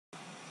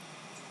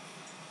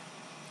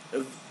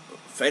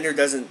Fender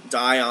doesn't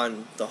die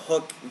on the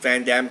hook,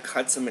 Van Damme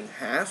cuts him in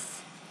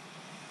half.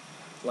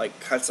 Like,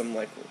 cuts him,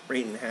 like,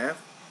 right in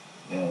half.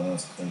 Yeah,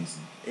 that's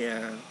crazy.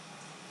 Yeah.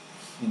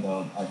 You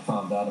know, I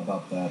found out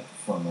about that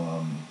from,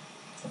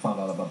 I found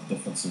out about the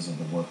differences in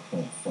the work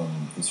print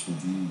from this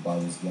review by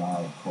this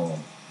guy called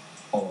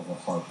Oliver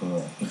Harper.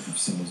 I think you've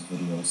seen his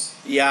videos.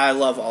 Yeah, I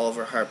love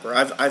Oliver Harper.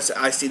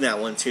 I've seen that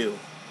one, too.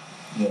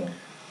 Yeah.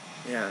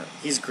 Yeah,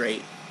 he's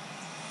great.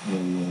 Yeah,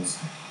 he is.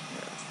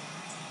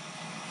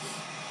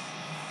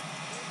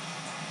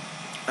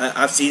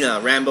 I've seen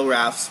Rambo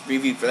Ralph's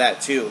review for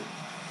that, too.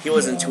 He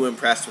wasn't too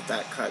impressed with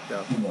that cut,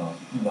 though. No,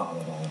 not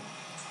at all.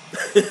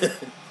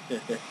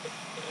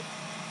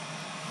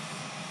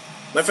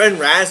 My friend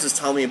Raz was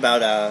telling me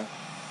about,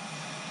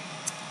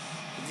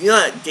 you know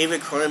that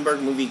David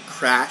Cronenberg movie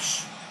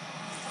Crash?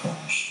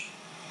 Crash.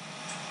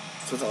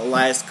 It's with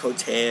Elias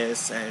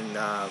Koteas and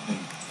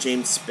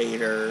James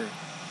Spader.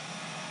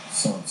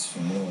 Sounds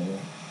familiar.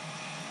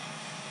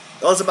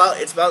 Well,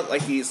 it's about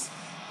like these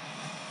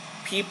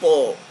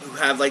people who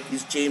have like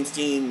these James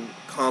Dean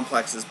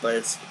complexes, but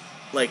it's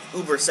like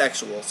uber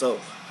sexual. So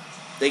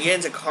they get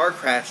into car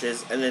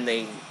crashes and then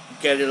they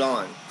get it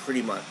on,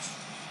 pretty much.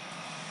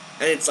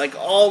 And it's like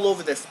all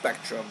over the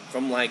spectrum,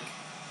 from like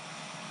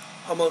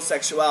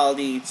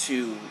homosexuality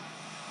to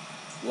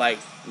like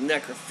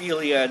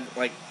necrophilia,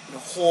 like the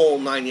whole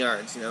 9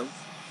 yards, you know?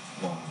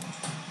 Wow.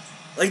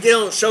 Like, they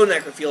don't show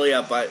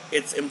necrophilia, but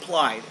it's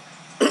implied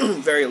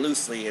very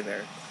loosely in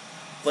there.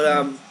 But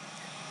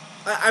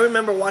I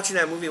remember watching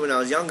that movie when I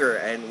was younger,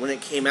 and when it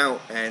came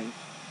out, and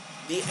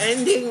the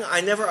ending,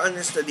 I never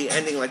understood the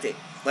ending.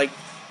 Like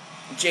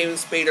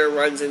James Spader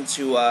runs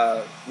into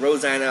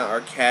Rosanna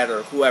Arquette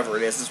or whoever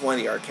it is. It's one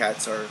of the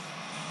Arquettes, or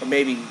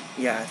maybe,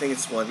 yeah, I think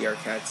it's one of the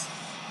Arquettes.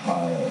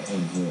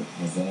 Is it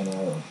Rosanna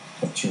or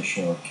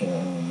Patricia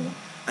Arquette?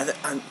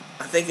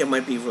 I think it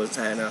might be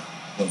Rosanna.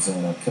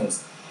 Rosanna,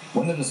 because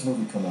when did this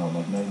movie come out?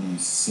 Like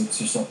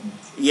 96 or something?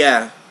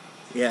 Yeah,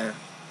 yeah.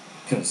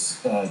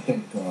 Because I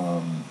think,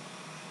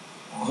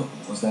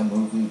 was that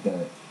movie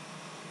that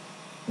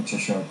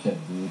Patricia Arquette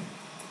did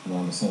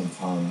around the same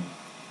time?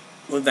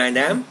 With Van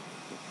Damme?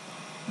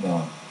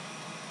 No.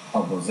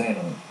 Oh,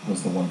 Rosanna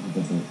was the one who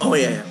did the... Oh,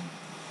 yeah.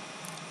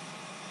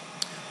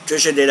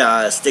 Patricia did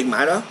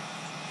Stigmata?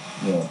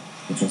 Yeah,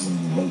 which was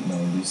in the late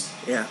 90s.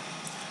 Yeah.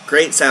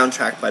 Great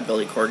soundtrack by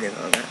Billy Corgan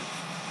on that.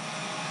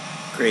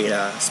 Great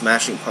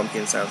Smashing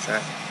Pumpkins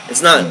soundtrack.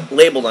 It's not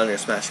labeled under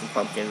Smashing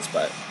Pumpkins,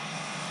 but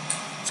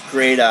it's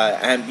great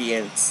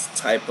ambient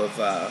type of,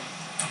 I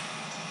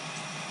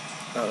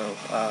don't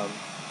know,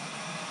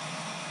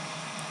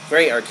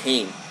 very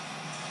arcane.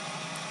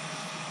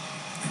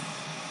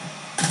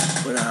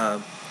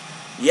 But,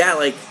 yeah,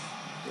 like,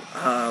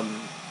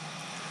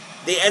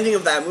 the ending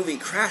of that movie,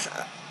 Crash,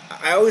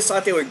 I always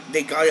thought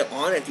they got it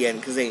on at the end,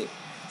 because they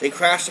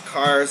crashed the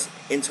cars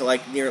into,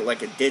 like, near,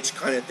 like, a ditch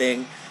kind of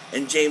thing,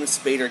 and James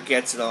Spader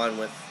gets it on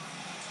with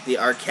the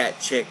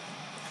Arquette chick,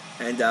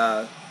 and,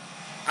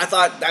 I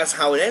thought that's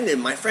how it ended.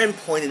 My friend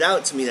pointed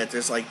out to me that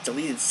there's, like,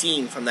 deleted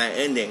scene from that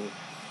ending.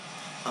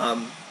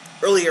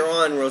 Earlier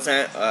on,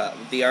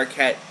 the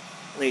Arquette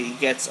lady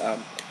gets,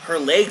 her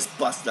legs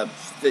busted up.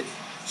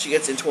 She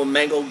gets into a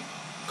mangled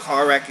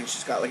car wreck, and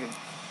she's got, like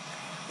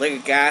a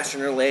gash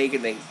in her leg,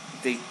 and they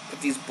put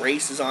these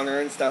braces on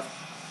her and stuff.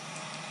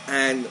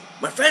 And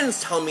my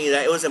friends tell me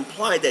that it was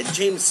implied that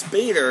James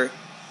Spader,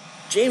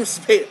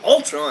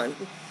 Ultron,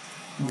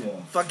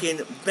 fucking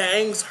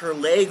bangs her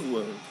leg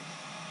wound.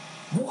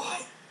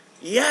 What?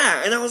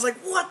 Yeah, and I was like,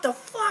 what the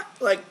fuck?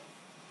 Like,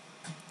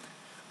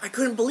 I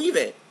couldn't believe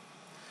it.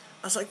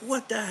 I was like,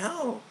 what the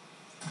hell?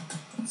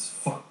 It's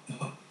fucked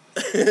up.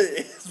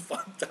 It's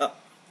fucked up.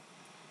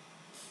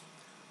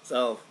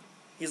 So,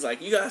 he's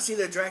like, you gotta see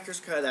the director's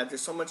cut of that.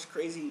 There's so much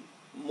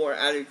more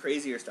added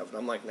crazier stuff. And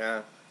I'm like,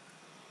 nah,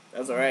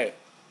 that's alright.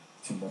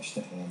 Too much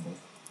to handle.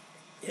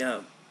 Yeah.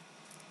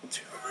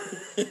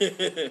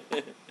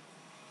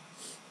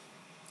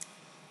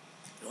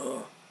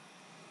 Oh.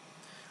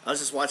 I was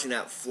just watching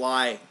that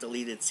Fly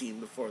deleted scene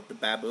before, the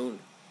baboon.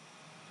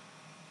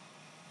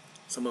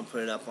 Someone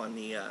put it up on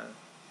the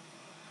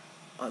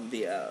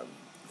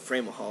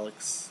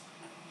Frameaholics.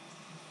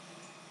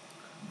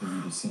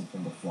 Deleted scene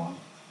from The Fly.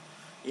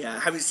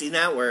 Yeah, have you seen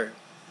that where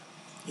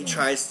he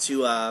tries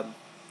to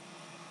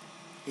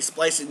he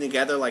splices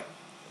together, like,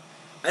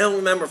 I don't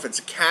remember if it's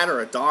a cat or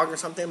a dog or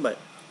something, but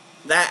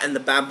that and the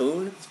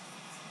baboon,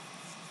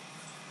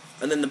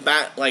 and then the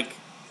bat, like,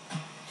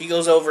 he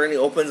goes over and he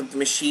opens up the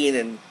machine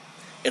and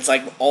it's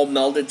like all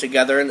melded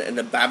together, and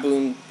the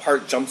baboon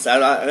part jumps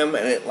out at him,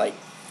 and it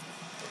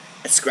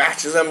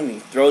scratches him, and he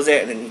throws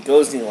it, and then he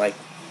goes and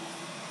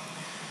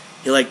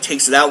he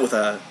takes it out with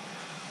a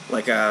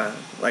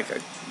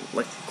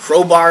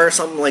crowbar or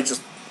something, like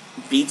just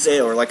beats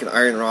it, or like an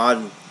iron rod,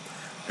 and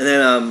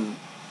then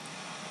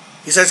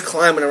he starts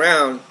climbing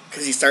around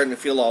because he's starting to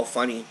feel all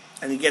funny,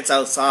 and he gets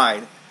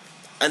outside,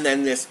 and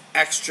then this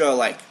extra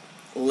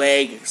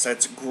leg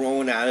starts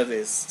growing out of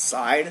his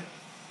side,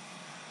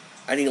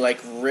 and he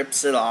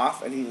rips it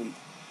off, and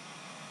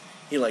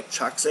he like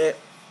chucks it.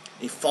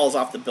 He falls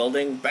off the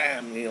building,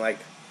 bam, and he like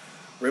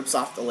rips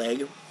off the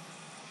leg.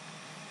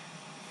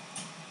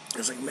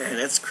 It's like, man,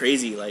 that's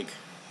crazy. Like,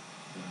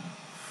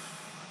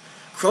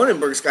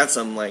 Cronenberg's got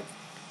some like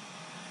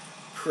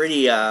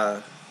pretty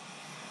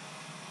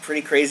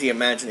crazy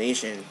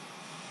imagination.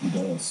 He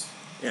does.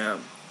 Yeah.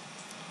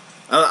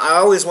 I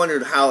always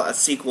wondered how a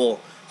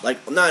sequel,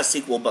 like, not a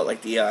sequel, but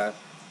like the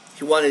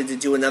he wanted to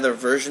do another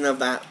version of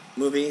that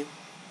movie.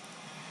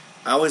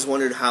 I always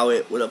wondered how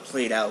it would have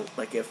played out,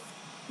 like if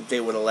they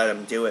would have let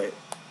him do it.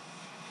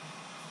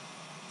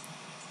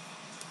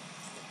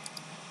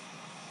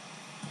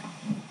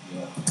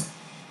 Yeah.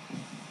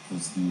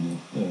 Because the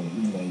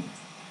remake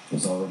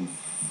was already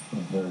a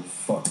very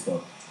fucked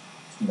up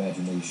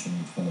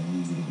imagination kind of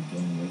movie to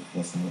begin with,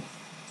 wasn't it?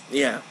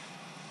 Yeah.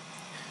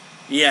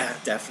 Yeah,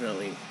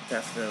 definitely.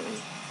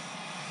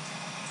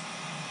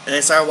 And I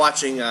started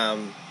watching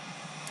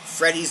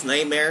Freddy's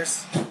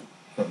Nightmares.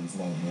 Freddy's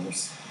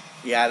Nightmares.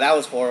 Yeah, that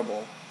was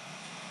horrible.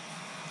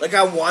 Like,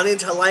 I wanted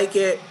to like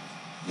it.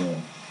 Yeah.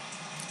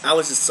 I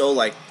was just so,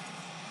 like,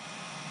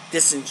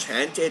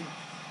 disenchanted.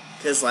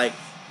 Because, like,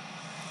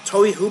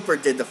 Tobe Hooper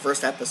did the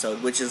first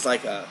episode, which is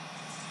like a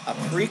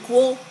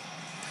prequel.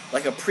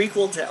 Like a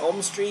prequel to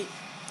Elm Street.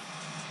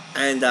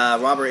 And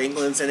Robert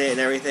Englund's in it and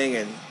everything.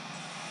 And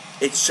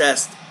it's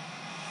just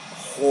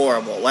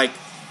horrible. Like,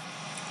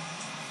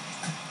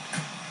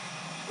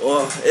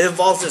 it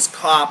involves this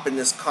cop and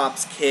this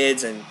cop's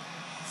kids, and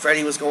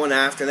Freddy was going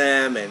after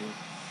them, and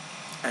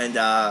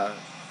the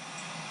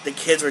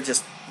kids were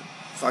just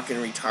fucking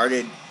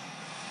retarded.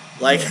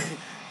 Like,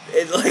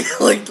 it,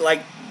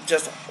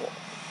 just,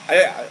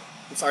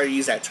 I'm sorry to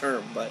use that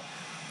term, but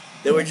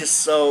they were just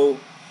so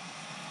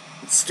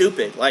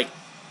stupid. Like,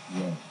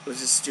 it was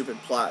just a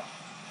stupid plot,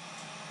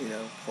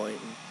 point.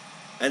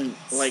 And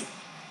like,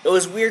 it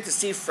was weird to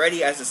see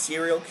Freddy as a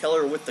serial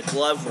killer with the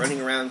glove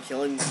running around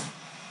killing,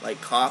 like,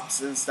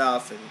 cops and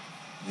stuff, and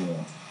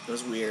it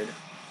was weird.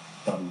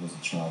 Thought he was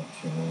a child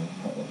killer.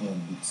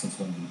 Since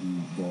when did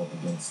he go up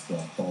against the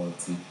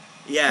authority?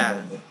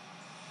 Yeah.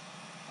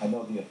 I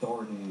know the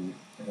authority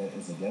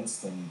is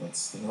against him, but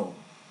still.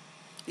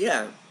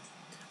 Yeah. And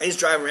he's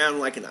driving around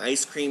like an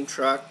ice cream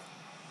truck.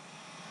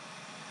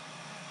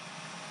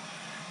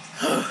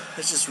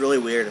 It's just really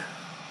weird.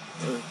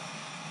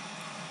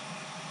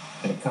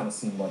 And it kind of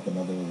seemed like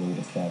another way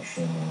to cash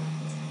in on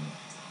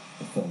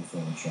the film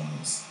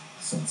franchise,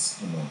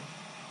 since,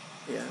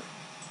 yeah,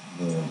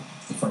 the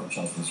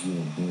franchise was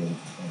really big,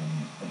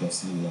 and I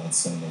guess Leon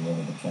Cinema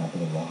wanted to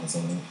capitalize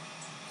on it.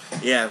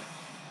 Yeah.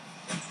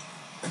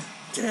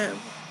 Damn.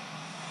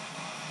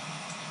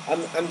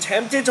 I'm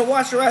tempted to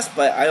watch the rest,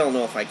 but I don't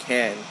know if I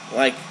can.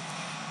 Like,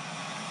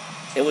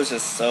 it was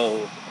just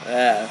so...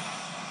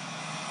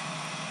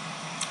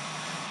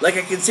 Like,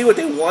 I can see what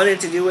they wanted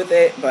to do with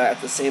it, but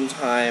at the same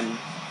time...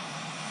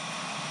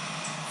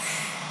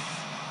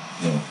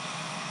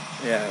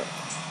 Yeah.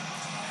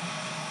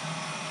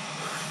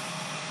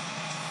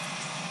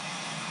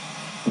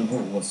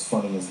 What's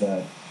funny is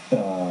that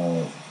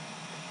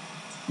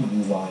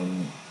New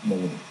Line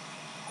made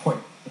quite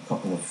a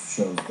couple of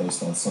shows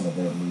based on some of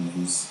their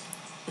movies.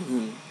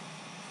 Mm-hmm.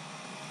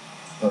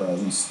 Or at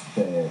least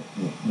they're,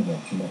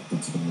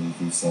 connected to the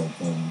movies,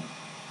 like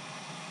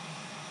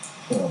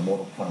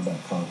Mortal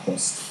Kombat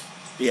Conquest.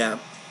 Yeah.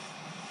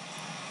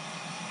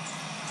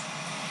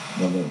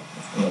 Another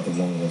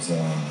one was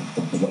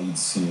the Blade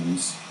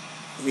series.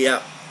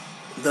 Yeah.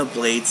 The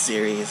Blade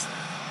series.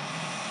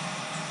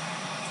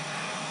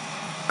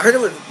 I heard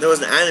there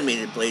was an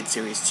animated Blade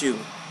series, too.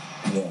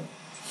 Yeah.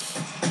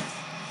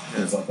 It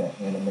was like an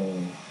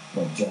anime,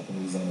 like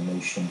Japanese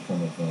animation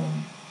kind of,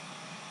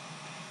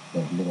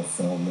 like little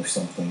film or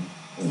something,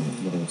 or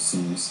little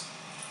series.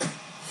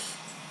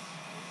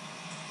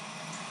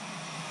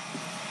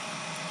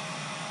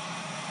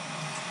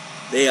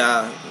 They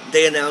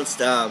announced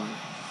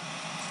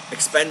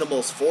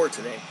Expendables 4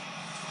 today.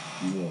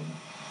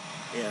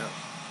 Yeah.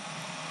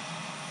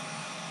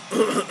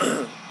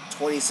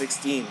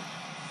 2016.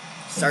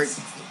 Start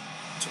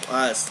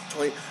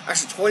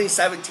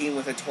 2017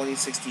 with a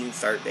 2016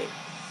 start date.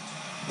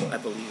 I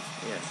believe.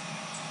 Yeah.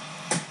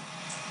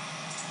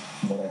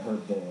 But I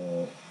heard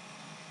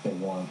they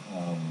want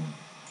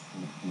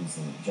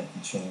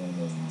Jackie Chan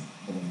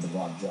and The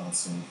Rock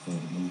Johnson for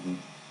the movie.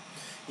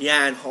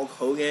 Yeah, and Hulk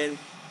Hogan.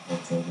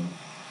 Hulk Hogan.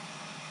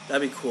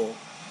 That'd be cool.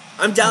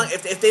 I'm down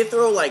if they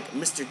throw like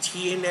Mr.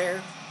 T in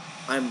there.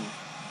 I'm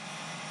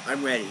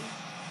ready.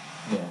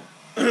 Yeah.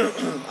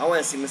 I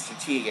want to see Mr.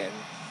 T again.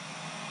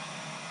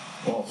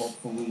 Well,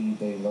 hopefully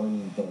they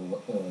learn the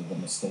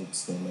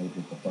mistakes they made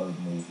with the third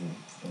movie.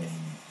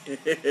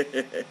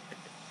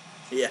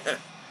 Yeah.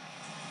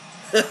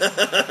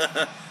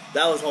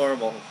 That was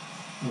horrible.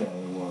 Yeah,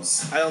 it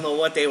was. I don't know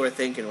what they were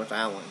thinking with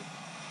that one.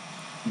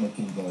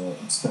 Making the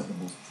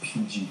Expendables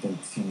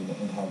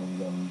PG-13 and having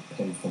them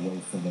pave the way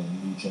for the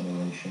new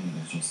generation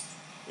was just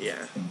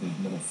a big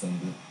middle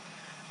finger.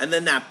 And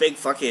then that big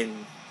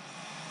fucking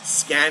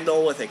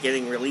scandal with it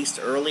getting released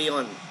early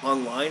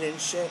online and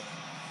shit.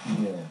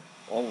 Yeah.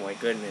 Oh my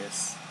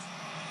goodness.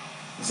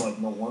 It's like,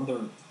 no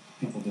wonder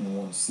people didn't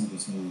want to see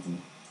this movie.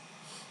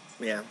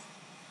 Yeah.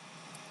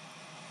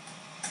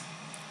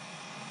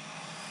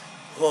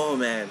 Oh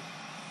man.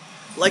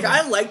 Like,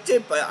 I liked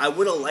it, but I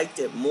would have liked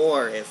it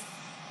more if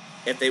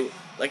they,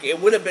 like, it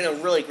would have been a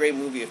really great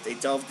movie if they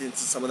delved into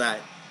some of that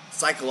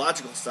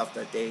psychological stuff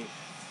that they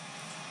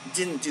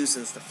didn't do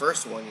since the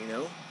first one, you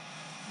know?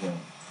 Yeah.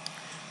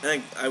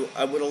 And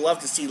I would have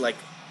loved to see, like,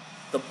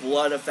 the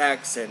blood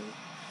effects and...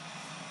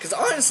 Because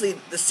honestly,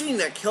 the scene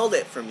that killed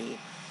it for me...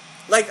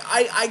 Like,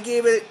 I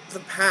gave it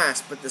the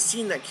pass, but the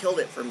scene that killed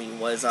it for me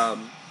was,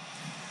 Arnold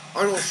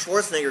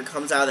Schwarzenegger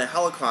comes out of the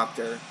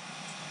helicopter,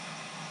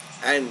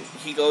 and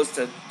he goes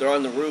to... They're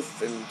on the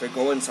roof, and they're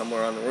going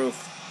somewhere on the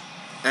roof.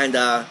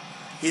 And,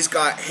 he's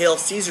got Hail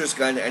Caesar's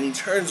gun, and he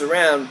turns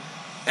around,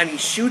 and he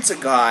shoots a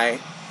guy,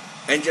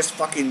 and just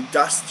fucking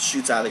dust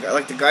shoots out of the guy.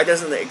 Like, the guy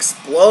doesn't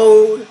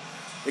explode,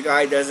 the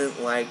guy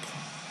doesn't, like...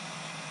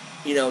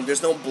 You know,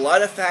 there's no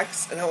blood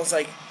effects, and I was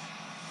like,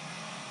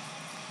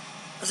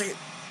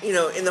 you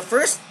know, in the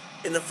first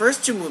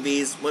two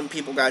movies, when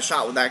people got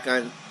shot with that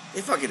gun,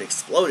 they fucking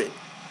exploded.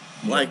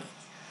 Yeah. Like,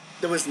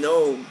 there was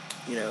no,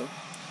 you know,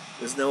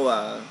 there's no,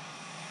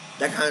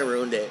 that kind of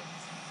ruined it.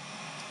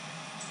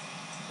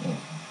 Yeah.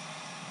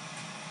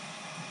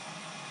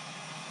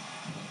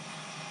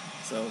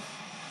 So,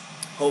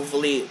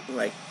 hopefully,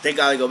 like, they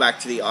gotta go back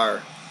to the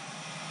R.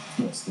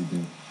 Yes, they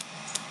do.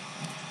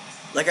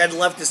 Like, I'd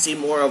love to see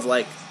more of,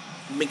 like,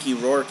 Mickey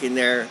Rourke in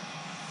there.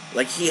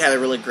 Like, he had a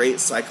really great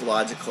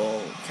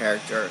psychological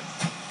character.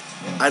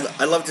 Yeah.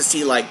 I'd love to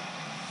see, like,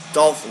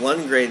 Dolph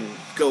Lundgren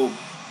go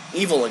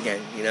evil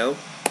again, you know?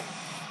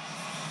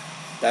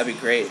 That'd be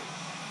great.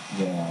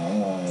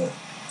 Yeah,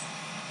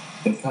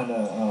 they kind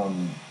of,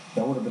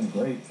 that would have been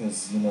great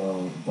because, you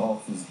know,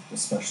 Dolph is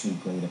especially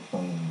great at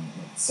playing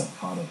like,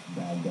 psychotic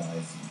bad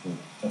guys with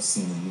a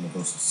scene in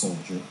Universal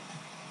Soldier.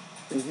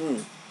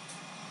 Mm-hmm.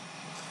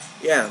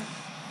 Yeah.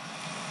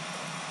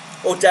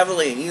 Oh,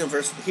 definitely. In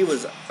Universal, he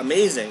was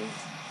amazing.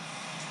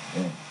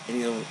 Yeah. And,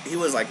 you know, he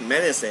was, like,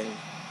 menacing.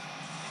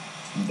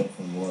 He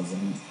definitely was.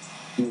 And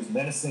he was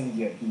menacing,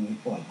 yet he,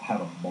 like,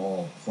 had a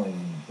ball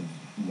playing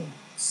like,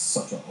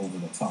 such an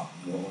over-the-top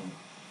villain.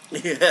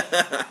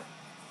 Yeah.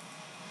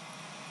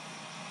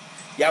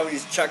 Yeah, when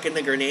he's chucking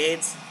the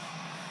grenades.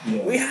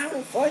 Yeah. We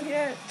haven't fun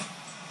yet.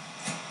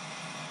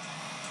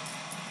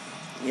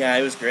 Yeah,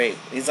 it was great.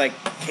 He's, like,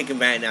 kicking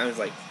back now. He's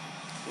like,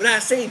 when I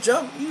say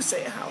jump, you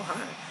say how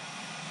high.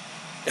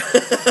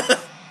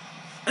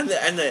 and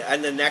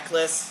the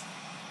necklace,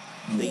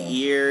 the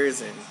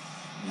ears, and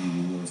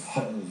ears.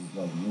 That was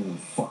like really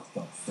fucked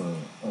up for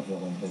a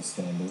villain his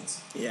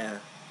standards. Yeah,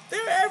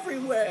 they're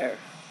everywhere.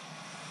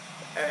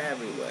 They're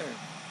everywhere.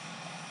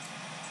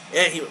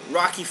 Yeah,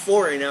 Rocky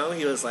IV, you know,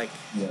 he was like...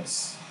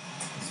 Yes.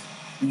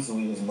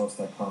 Easily his most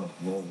iconic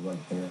role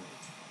right there.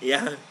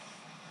 Yeah.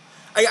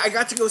 I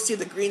got to go see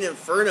the Green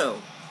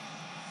Inferno.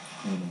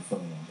 Green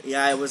Inferno.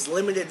 Yeah, it was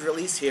limited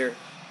release here.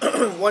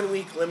 1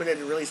 week limited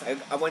release.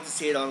 I went to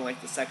see it on,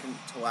 like, the second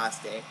to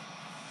last day.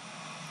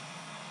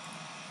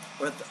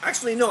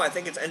 Actually, no, I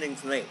think it's ending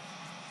tonight.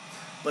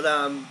 But,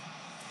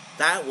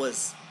 that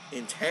was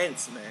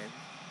intense, man.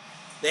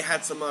 They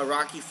had some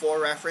Rocky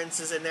IV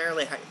references in there.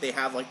 They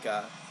have like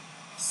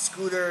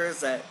scooters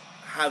that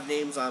have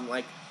names on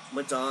like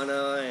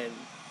Madonna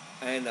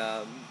and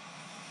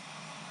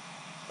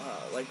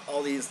like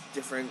all these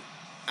different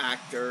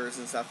actors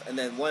and stuff. And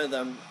then one of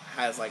them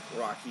has like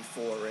Rocky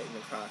IV written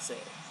across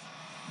it.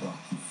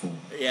 Rocky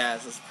IV. Yeah,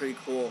 so it's pretty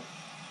cool.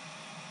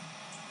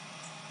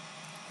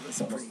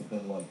 That must have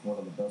been like one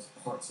of the best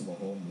parts of the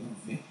whole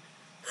movie.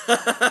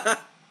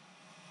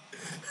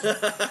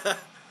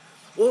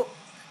 Well,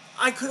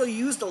 I could have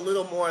used a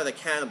little more of the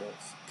cannibals,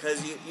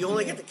 because you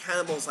only get the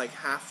cannibals like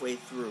halfway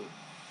through.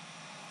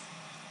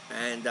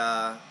 And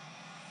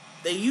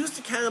they used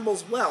the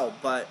cannibals well,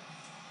 but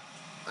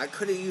I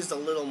could have used a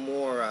little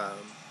more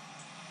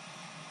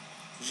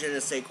je ne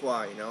sais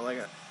quoi, you know? Like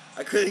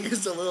I could have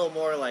used a little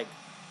more like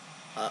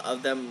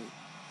of them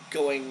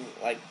going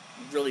like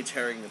really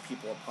tearing the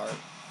people apart.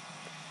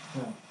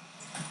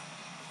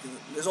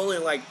 There's only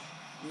like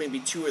maybe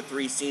 2 or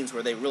 3 scenes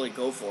where they really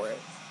go for it.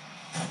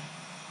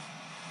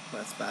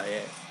 That's about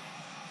it.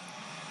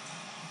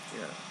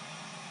 Yeah.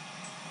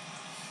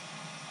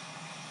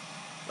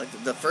 Like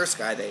the first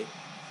guy,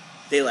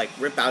 they like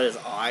rip out his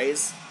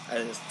eyes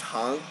and his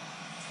tongue,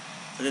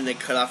 and then they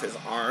cut off his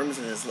arms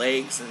and his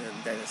legs and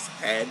then his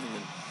head. And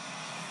then,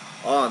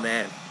 oh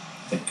man.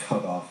 They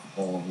cut off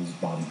all of his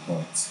body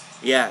parts.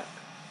 Yeah.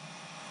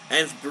 And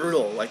it's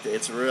brutal. Like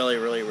it's really,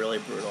 really, really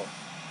brutal.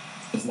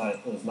 It's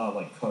not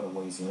like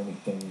cutaways or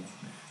anything.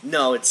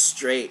 No, it's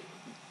straight.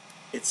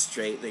 It's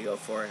straight. They go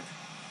for it.